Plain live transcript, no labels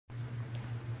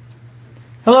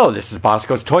Hello, this is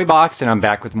Bosko's Toy Box, and I'm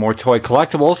back with more toy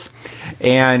collectibles.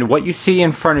 And what you see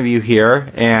in front of you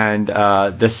here, and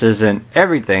this isn't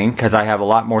everything because I have a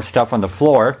lot more stuff on the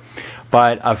floor,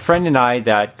 but a friend and I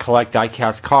that collect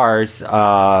die-cast cars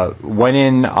went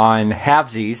in on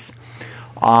halvesies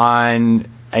on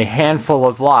a handful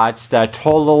of lots that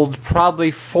totaled probably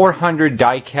 400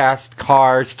 die-cast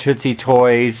cars, Tootsie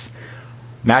Toys,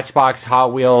 Matchbox,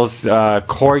 Hot Wheels,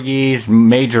 Corgis,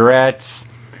 Majorettes,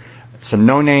 some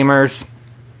no-namers,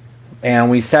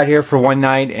 and we sat here for one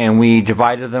night and we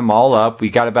divided them all up. We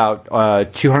got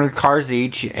about 200 cars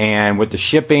each, and with the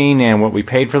shipping and what we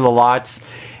paid for the lots,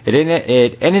 it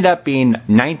ended up being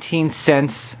 19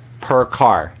 cents per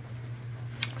car.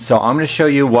 So I'm going to show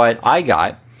you what I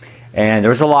got, and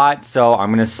there's a lot, so I'm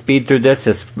going to speed through this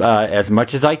as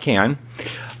much as I can.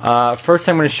 First,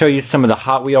 I'm going to show you some of the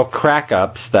Hot Wheel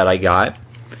crack-ups that I got,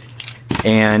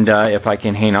 and if I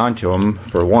can hang on to them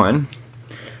for one.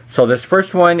 So this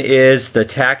first one is the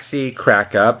taxi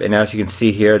crack up, and as you can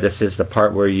see here, this is the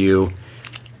part where you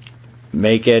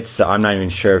make it. So I'm not even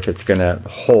sure if it's gonna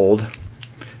hold,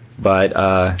 but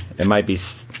it might be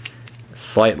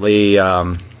slightly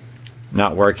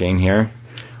not working here.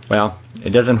 Well,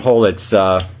 it doesn't hold its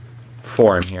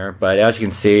form here, but as you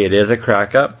can see, it is a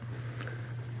crack up.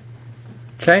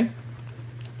 Okay.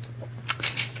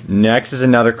 Next is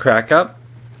another crack up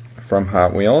from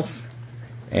Hot Wheels,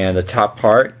 and the top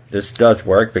part, this does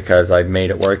work because I made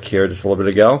it work here just a little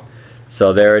bit ago.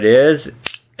 So there it is,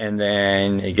 and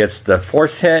then it gets the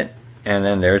force hit, and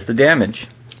then there's the damage.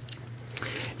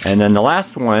 And then the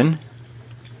last one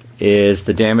is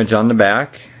the damage on the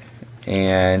back,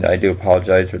 and I do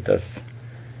apologize with this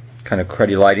kind of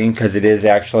cruddy lighting because it is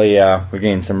actually we're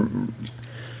getting some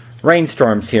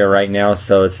rainstorms here right now,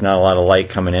 so it's not a lot of light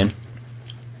coming in.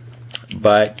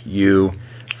 But you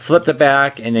flip the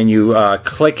back and then you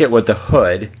click it with the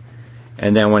hood,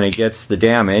 and then when it gets the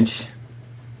damage,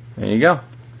 there you go.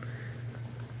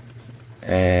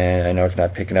 And I know it's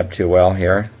not picking up too well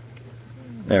here.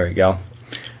 There we go.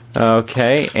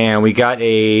 Okay, and we got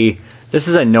this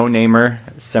is a no-namer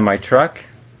semi-truck,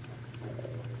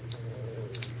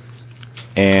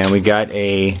 and we got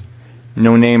a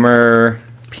no-namer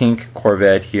pink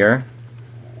Corvette here.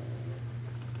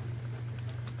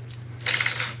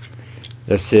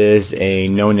 This is a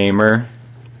no-namer.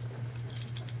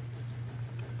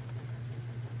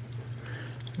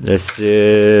 This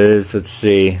is, let's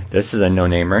see, this is a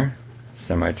no-namer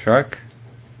semi-truck.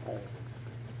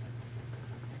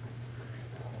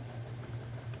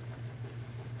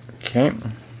 Okay.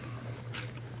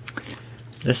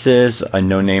 This is a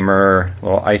no-namer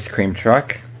little ice cream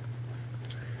truck.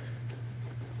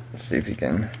 Let's see if you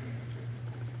can.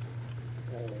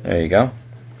 There you go.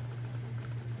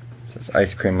 There's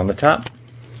ice cream on the top.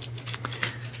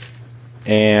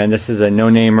 And this is a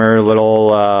no-namer little,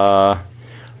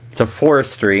 it's a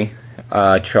forestry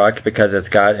truck because it's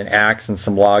got an axe and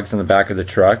some logs in the back of the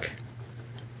truck.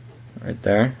 Right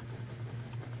there.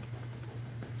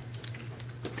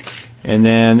 And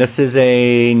then this is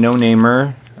a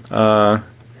no-namer. Is that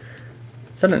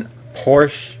a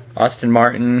Porsche, Aston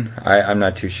Martin? I'm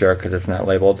not too sure because it's not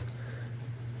labeled.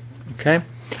 Okay.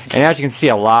 And as you can see,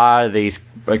 a lot of these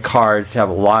cars have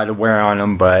a lot of wear on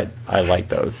them, but I like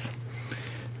those.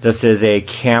 This is a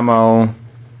camo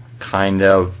kind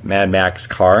of Mad Max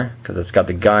car because it's got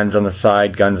the guns on the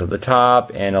side, guns at the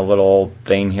top, and a little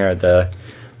thing here at the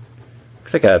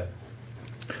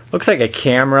looks like a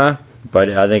camera, but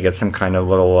I think it's some kind of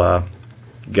little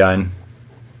gun.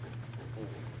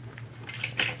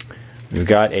 We've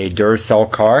got a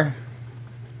Duracell car.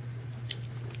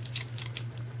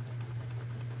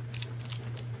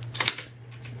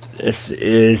 This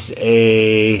is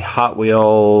a Hot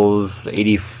Wheels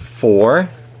 84.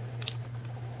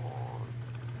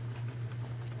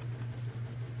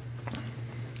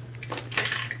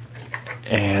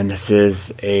 And this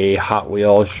is a Hot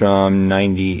Wheels from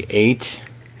 98.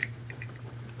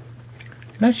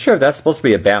 Not sure if that's supposed to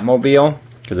be a Batmobile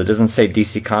because it doesn't say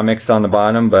DC Comics on the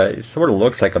bottom, but it sort of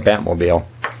looks like a Batmobile.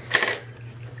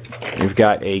 We've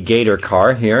got a Gator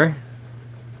car here.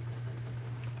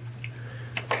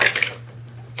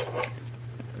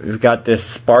 We've got this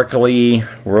sparkly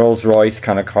Rolls Royce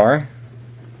kind of car.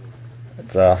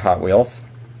 It's a Hot Wheels.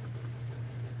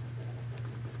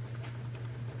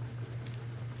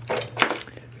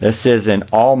 This is an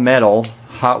all-metal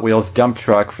Hot Wheels dump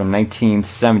truck from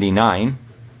 1979.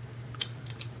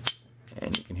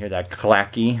 And you can hear that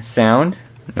clacky sound,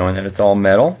 knowing that it's all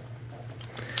metal.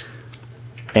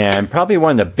 And probably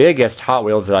one of the biggest Hot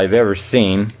Wheels that I've ever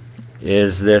seen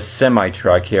is this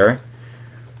semi-truck here.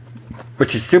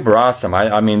 which is super awesome.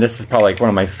 I mean, this is probably like one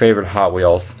of my favorite Hot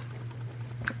Wheels.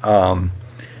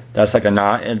 That's like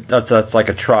that's like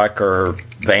a truck or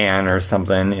van or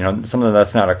something, you know, something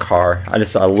that's not a car. I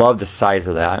love the size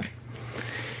of that.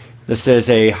 This is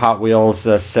a Hot Wheels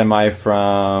semi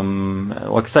from,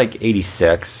 it looks like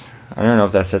 86. I don't know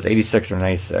if that says 86 or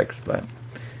 96, but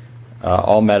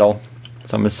all metal.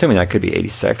 So I'm assuming that could be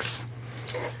 86.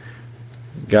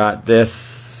 Got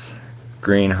this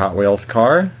green Hot Wheels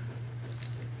car.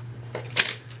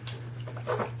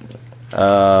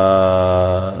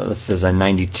 This is a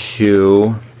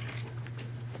 92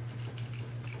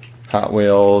 Hot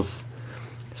Wheels.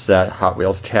 It's that Hot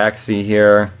Wheels taxi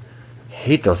here.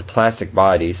 Hate those plastic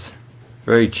bodies.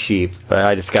 Very cheap, but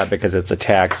I just got it because it's a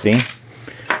taxi.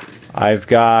 I've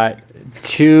got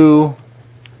two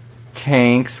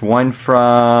tanks, one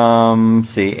from,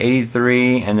 see,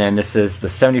 83, and then this is the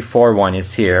 74 one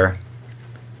is here.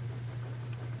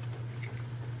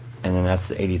 And then that's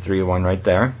the 83 one right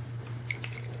there.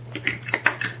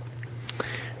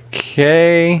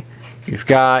 Okay, you've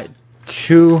got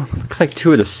looks like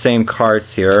two of the same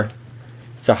cars here.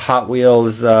 It's a Hot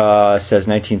Wheels, says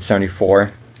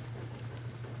 1974.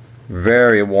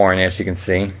 Very worn, as you can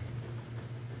see.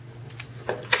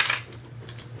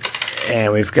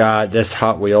 And we've got this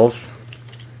Hot Wheels,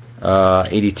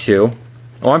 82.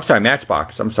 Oh, I'm sorry,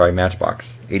 Matchbox. I'm sorry,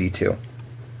 Matchbox, 82.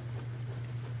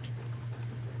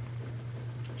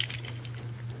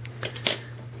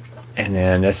 And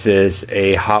then this is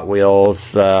a Hot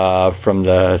Wheels from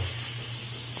the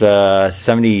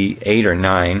 78 or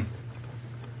 9.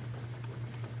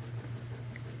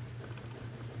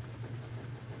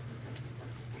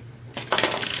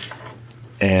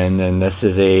 And then this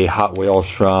is a Hot Wheels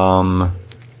from, I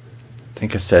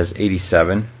think it says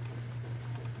 87.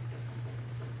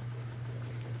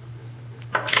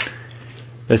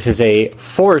 This is a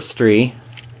forestry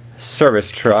service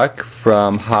truck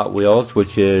from Hot Wheels,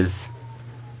 which is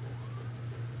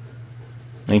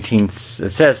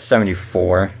it says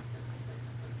 74.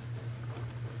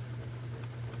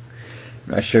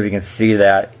 I'm not sure if you can see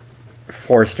that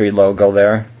forestry logo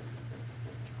there.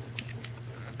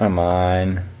 Come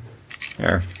on.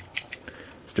 Here.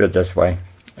 Let's do it this way.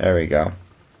 There we go.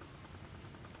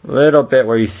 A little bit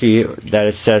where you see that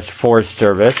it says Forest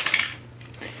Service.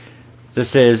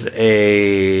 This is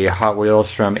a Hot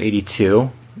Wheels from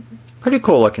 82. Pretty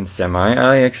cool looking semi.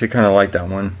 I actually kind of like that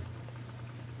one.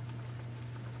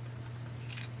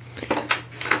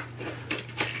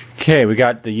 Okay, we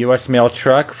got the US Mail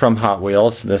truck from Hot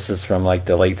Wheels. This is from like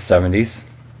the late 70s.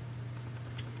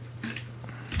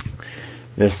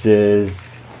 This is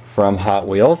from Hot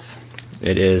Wheels.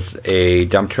 It is a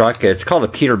dump truck. It's called a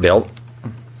Peterbilt,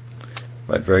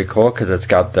 but very cool because it's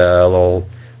got the little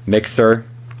mixer.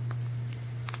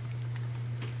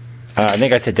 I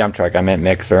think I said dump truck. I meant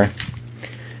mixer.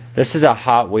 This is a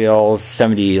Hot Wheels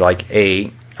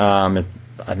 78. I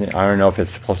don't know if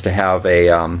it's supposed to have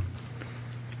a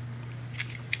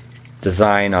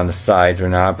design on the sides or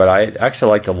not, but I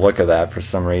actually like the look of that for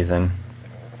some reason.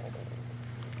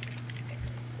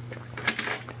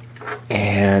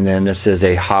 And then this is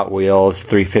a Hot Wheels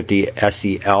 350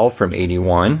 SEL from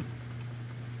 81.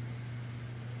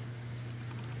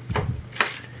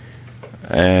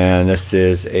 And this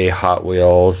is a Hot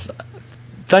Wheels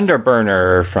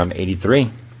Thunderburner from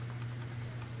 83.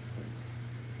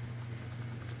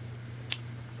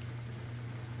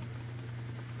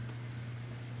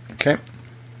 Okay.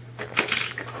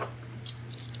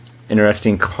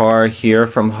 Interesting car here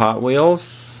from Hot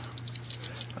Wheels.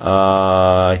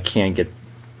 I can't get.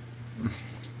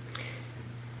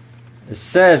 It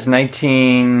says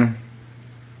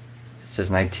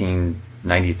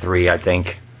 1993, I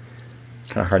think.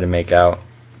 Kind of hard to make out.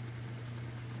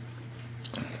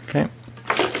 Okay.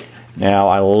 Now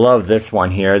I love this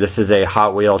one here. This is a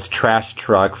Hot Wheels trash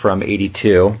truck from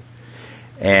 82,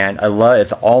 and I love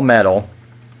it's all metal,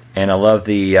 and I love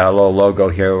the little logo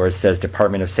here where it says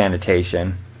Department of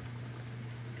Sanitation.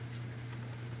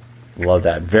 Love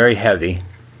that. Very heavy.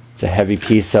 It's a heavy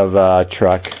piece of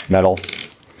truck metal.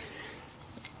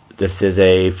 This is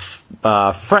a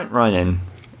front running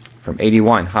from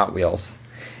 81 Hot Wheels.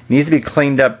 Needs to be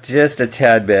cleaned up just a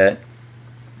tad bit,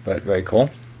 but very cool.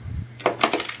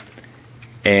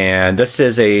 And this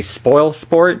is a Spoiler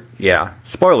Sport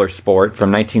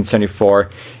from 1974.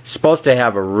 It's supposed to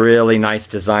have a really nice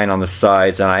design on the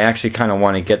sides, and I actually kind of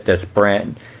want to get this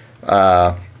brand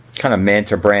kind of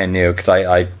mint or brand new, because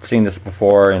I've seen this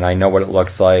before and I know what it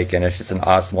looks like, and it's just an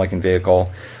awesome looking vehicle.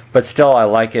 But still, I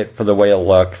like it for the way it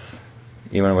looks,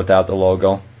 even without the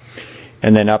logo.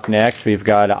 And then up next, we've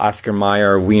got Oscar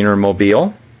Mayer Wiener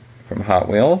Mobile from Hot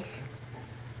Wheels.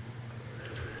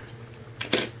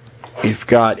 We've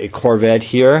got a Corvette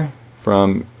here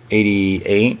from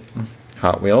 '88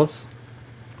 Hot Wheels.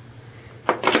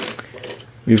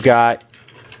 We've got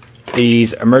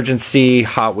these emergency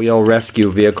Hot Wheel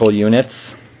rescue vehicle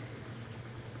units.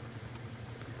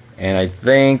 And I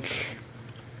think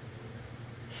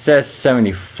it says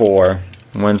 74.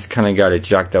 One's kind of got a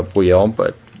jacked up wheel,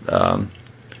 but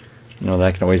you know,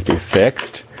 that can always be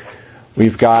fixed.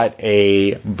 We've got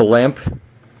a blimp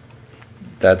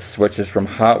that switches from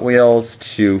Hot Wheels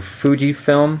to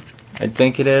Fujifilm, I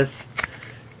think it is.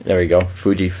 There we go,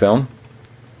 Fujifilm.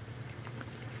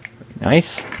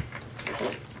 Nice.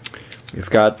 We've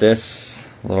got this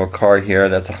little car here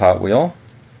that's a Hot Wheel.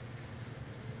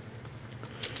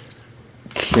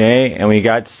 Okay, and we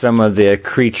got some of the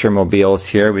creature mobiles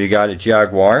here. We got a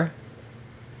Jaguar.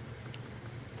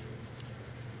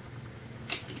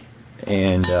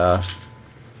 And,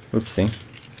 oopsie.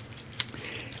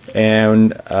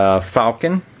 And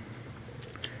Falcon.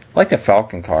 I like the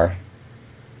Falcon car.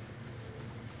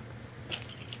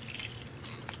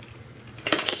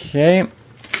 Okay.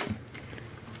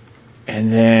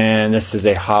 And then this is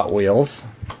a Hot Wheels.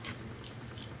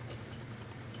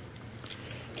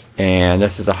 And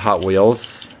this is a Hot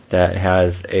Wheels that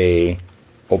has a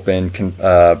open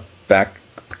back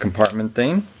compartment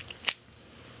thing.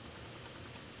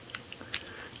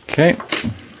 Okay.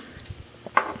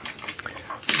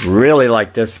 Really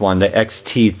like this one, the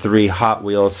XT3 Hot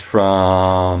Wheels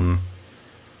from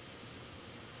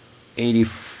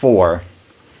 '84.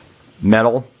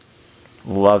 Metal.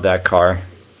 Love that car.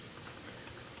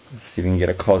 Let's see if we can get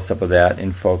a close-up of that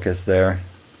in focus there.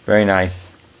 Very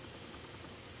nice.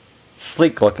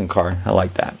 Sleek looking car. I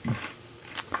like that.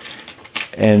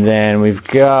 And then we've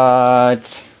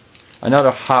got another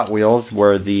Hot Wheels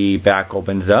where the back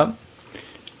opens up.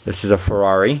 This is a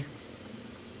Ferrari.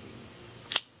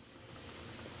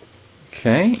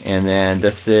 Okay, and then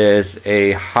this is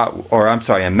a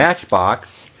a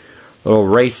Matchbox little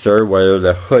racer where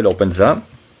the hood opens up.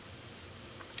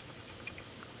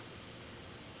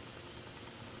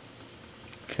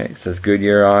 Okay, it says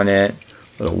Goodyear on it.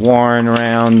 A little worn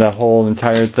around the whole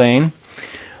entire thing.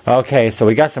 Okay, so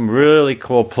we got some really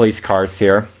cool police cars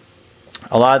here.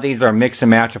 A lot of these are mix and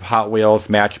match of Hot Wheels,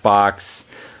 Matchbox.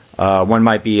 One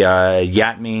might be a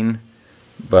Yatmine,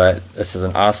 but this is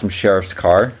an awesome sheriff's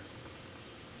car.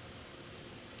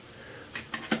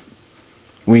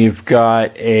 We've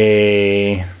got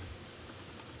a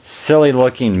silly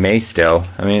looking Maisto.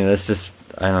 I mean, this is,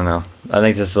 I don't know. I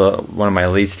think this is one of my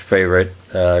least favorite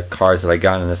cars that I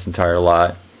got in this entire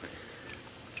lot.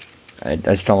 I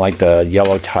just don't like the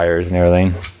yellow tires and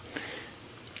everything.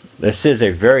 This is a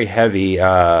very heavy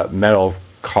metal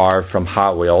car from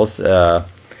Hot Wheels. You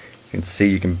can see,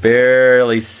 you can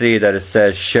barely see that it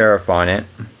says Sheriff on it.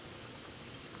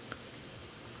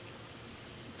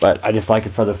 But I just like it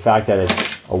for the fact that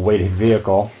it's a weighted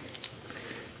vehicle.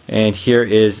 And here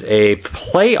is a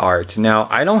Play Art. Now,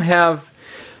 I don't have...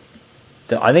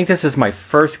 I think this is my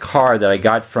first car that I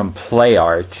got from Play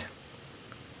Art.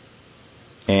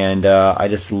 And I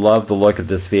just love the look of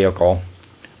this vehicle.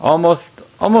 Almost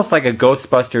like a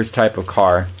Ghostbusters type of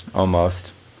car.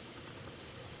 Almost.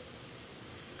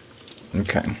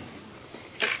 Okay.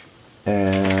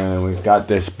 And we've got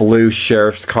this blue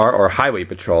sheriff's car, or highway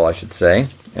patrol I should say.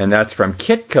 And that's from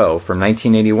Kitco from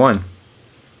 1981.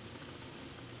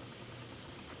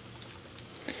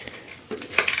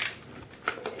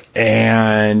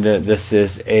 And this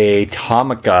is a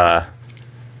Tomica.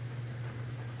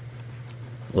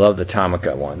 Love the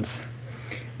Tomica ones.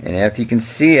 And if you can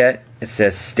see it, it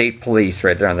says State Police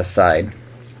right there on the side.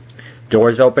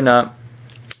 Doors open up.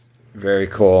 Very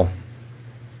cool.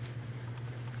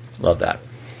 Love that.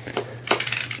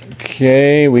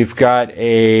 Okay, we've got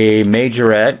a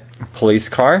Majorette police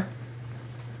car.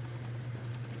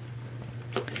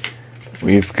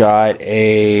 We've got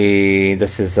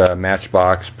this is a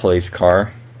Matchbox police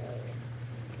car.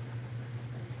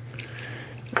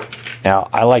 Now,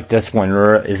 I like this one.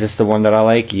 Is this the one that I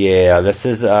like? Yeah, this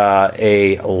is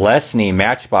a Lesney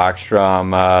Matchbox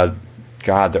from,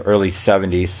 God, the early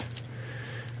 70s.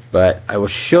 But I will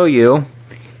show you.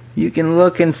 You can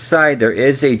look inside. There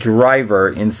is a driver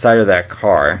inside of that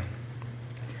car.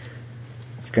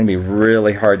 It's going to be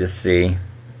really hard to see.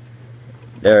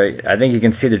 There, I think you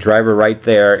can see the driver right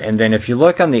there. And then if you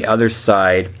look on the other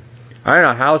side, I don't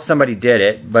know how somebody did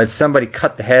it, but somebody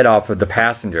cut the head off of the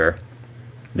passenger,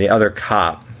 the other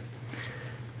cop.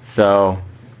 So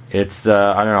it's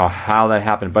I don't know how that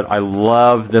happened, but I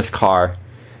love this car.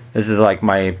 This is like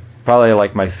probably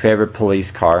like my favorite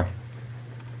police car.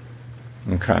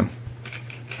 Okay.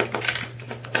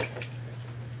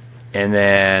 And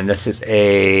then this is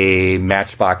a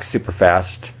Matchbox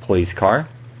Superfast police car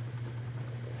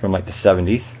from like the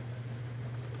 70s.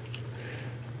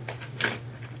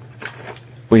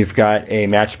 We've got a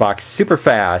Matchbox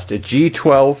Superfast, a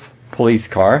G12 police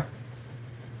car.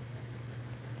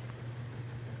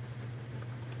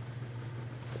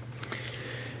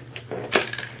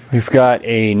 We've got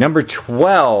a number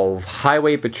 12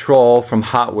 Highway Patrol from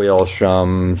Hot Wheels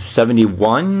from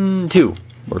 71 to,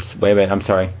 or wait a minute, I'm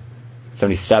sorry,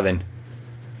 77.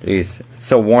 Jeez, it's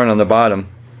so worn on the bottom.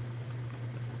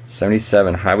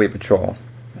 77 Highway Patrol.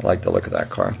 I like the look of that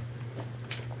car.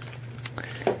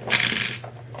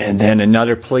 And then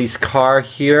another police car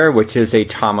here, which is a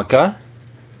Tomica. A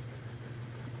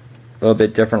little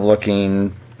bit different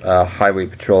looking Highway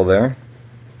Patrol there.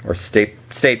 Or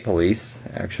state police,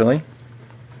 actually.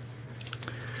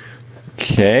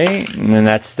 Okay, and then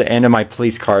that's the end of my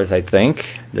police cars, I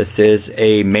think. This is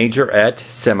a Majorette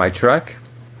semi-truck.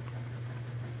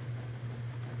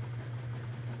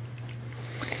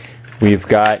 We've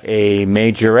got a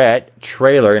Majorette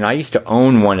trailer, and I used to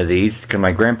own one of these because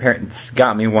my grandparents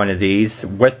got me one of these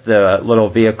with the little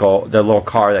vehicle, the little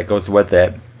car that goes with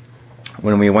it,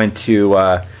 when we went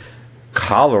to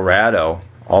Colorado.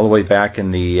 All the way back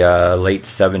in the late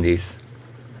 70s.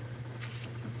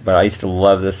 But I used to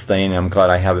love this thing, and I'm glad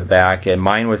I have it back. And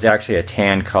mine was actually a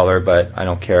tan color, but I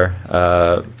don't care.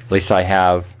 At least I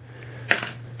have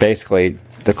basically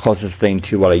the closest thing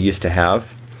to what I used to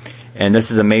have. And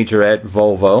this is a Majorette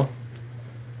Volvo.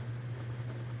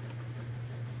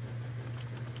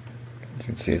 As you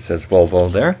can see, it says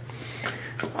Volvo there.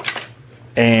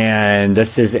 And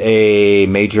this is a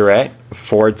Majorette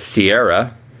Ford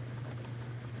Sierra.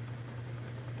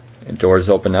 And doors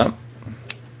open up.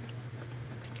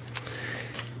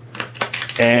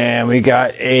 And we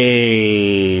got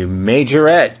a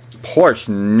Majorette Porsche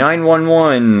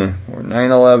 911 or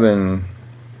 911.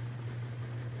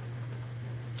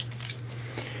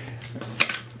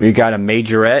 We got a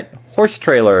Majorette horse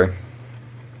trailer.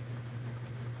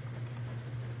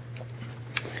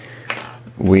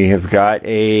 We have got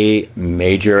a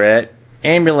Majorette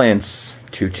ambulance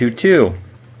 222.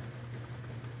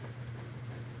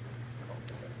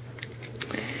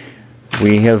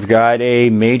 We have got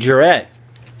a Majorette.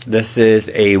 This is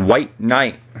a White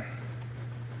Knight.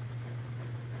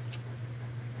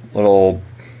 Little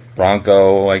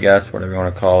Bronco, I guess, whatever you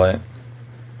want to call it.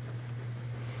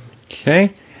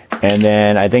 Okay. And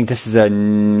then I think this is a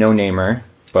no-namer,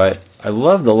 but I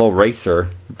love the little racer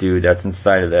dude that's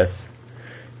inside of this.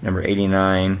 Number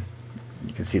 89.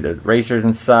 You can see the racers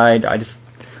inside. I just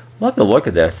love the look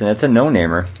of this, and it's a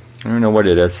no-namer. I don't know what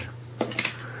it is.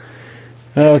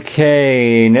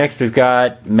 Okay, next we've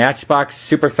got Matchbox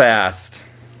Superfast.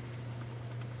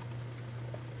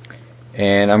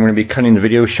 And I'm going to be cutting the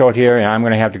video short here, and I'm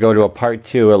going to have to go to a part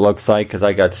 2, it looks like, because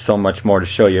I got so much more to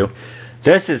show you.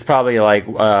 This is probably like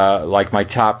my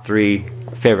top 3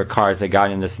 favorite cars I got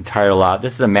in this entire lot.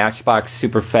 This is a Matchbox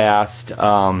Superfast.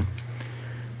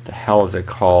 The hell is it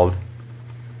called?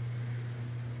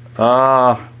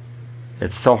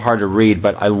 It's so hard to read,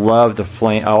 but I love the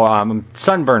flame. Oh,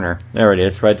 Sunburner. There it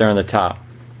is, right there on the top.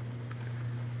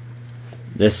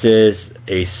 This is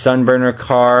a Sunburner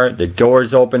car. The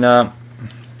doors open up.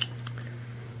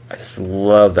 I just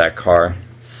love that car.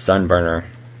 Sunburner.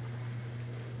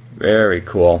 Very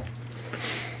cool.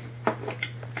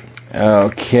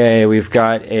 Okay, we've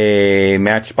got a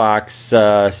Matchbox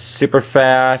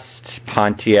Superfast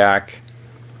Pontiac.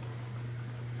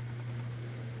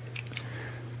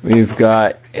 We've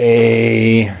got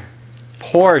a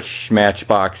Porsche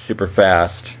Matchbox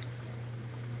Superfast.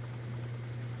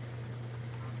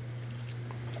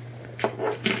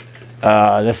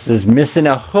 This is missing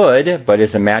a hood, but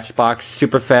it's a Matchbox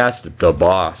Superfast, the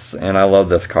Boss, and I love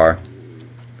this car.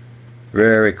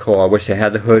 Very cool. I wish I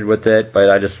had the hood with it, but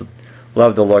I just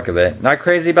love the look of it. Not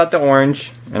crazy about the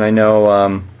orange, and I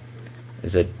know,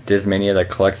 is it Dismania that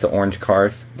collects the orange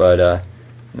cars, but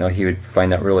you know, he would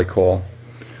find that really cool.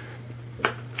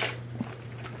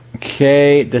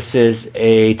 Okay, this is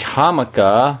a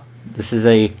Tomica. This is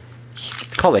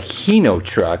it's called a Hino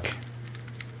truck.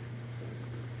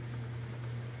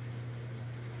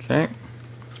 Okay.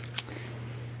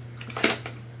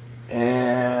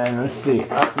 And let's see,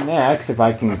 up next, if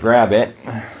I can grab it,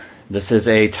 this is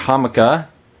a Tomica.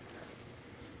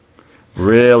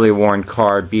 Really worn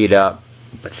car, beat up,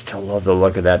 but still love the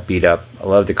look of that beat up. I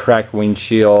love the cracked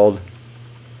windshield.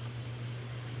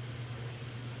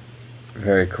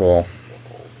 Very cool.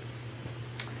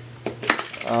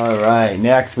 Alright,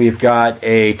 next we've got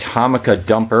a Tomica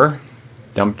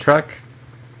dump truck.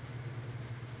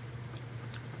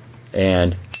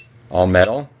 And all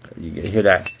metal. You can hear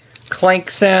that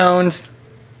clank sound.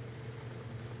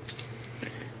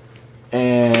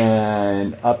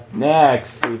 And up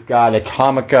next, we've got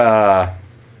Atomica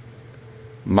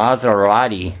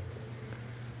Maserati.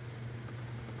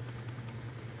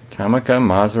 Atomica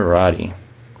Maserati.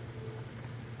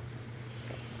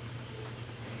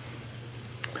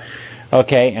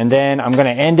 Okay, and then I'm going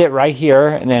to end it right here,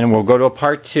 and then we'll go to a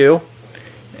part 2.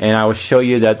 And I will show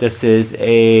you that this is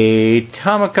a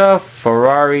Atomica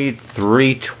Ferrari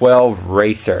 312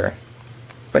 Racer.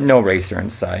 But no racer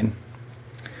inside.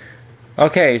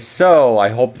 Okay, so I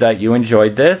hope that you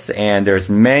enjoyed this, and there's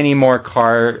many more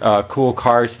cool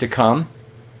cars to come.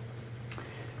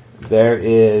 There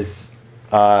is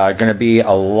going to be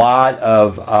a lot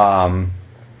of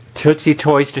Tootsie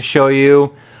toys to show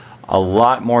you, a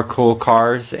lot more cool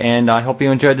cars, and I hope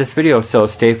you enjoyed this video. So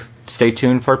stay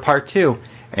tuned for part 2,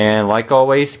 and like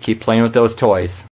always, keep playing with those toys.